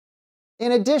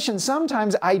In addition,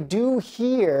 sometimes I do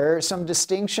hear some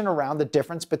distinction around the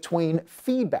difference between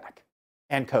feedback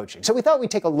and coaching. So we thought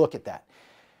we'd take a look at that.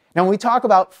 Now, when we talk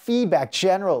about feedback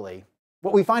generally,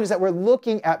 what we find is that we're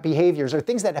looking at behaviors or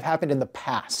things that have happened in the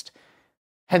past,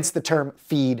 hence the term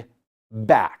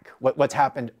feedback, what's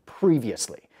happened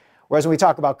previously. Whereas when we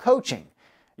talk about coaching,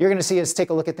 you're going to see us take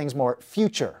a look at things more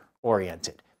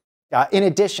future-oriented. In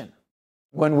addition,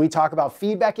 when we talk about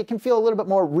feedback, it can feel a little bit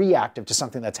more reactive to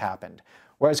something that's happened.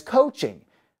 Whereas coaching,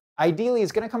 ideally,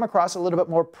 is going to come across a little bit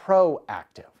more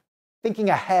proactive, thinking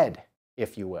ahead,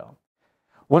 if you will.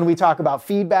 When we talk about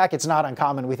feedback, it's not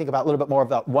uncommon. We think about a little bit more of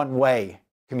the one-way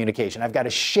communication. I've got to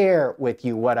share with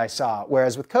you what I saw.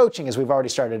 Whereas with coaching, as we've already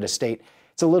started to state,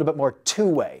 it's a little bit more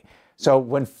two-way. So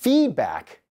when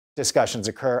feedback discussions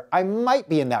occur, I might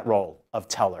be in that role of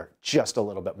teller just a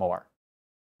little bit more.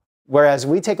 Whereas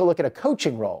we take a look at a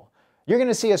coaching role, you're going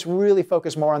to see us really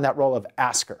focus more on that role of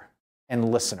asker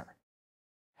and listener.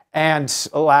 And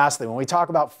lastly, when we talk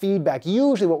about feedback,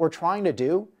 usually what we're trying to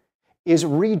do is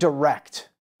redirect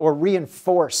or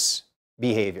reinforce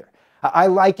behavior. I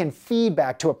liken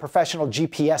feedback to a professional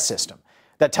GPS system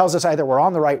that tells us either we're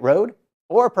on the right road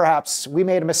or perhaps we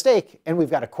made a mistake and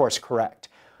we've got to course correct.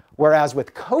 Whereas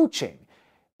with coaching,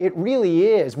 it really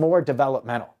is more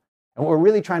developmental. And what we're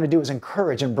really trying to do is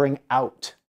encourage and bring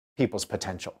out people's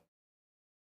potential.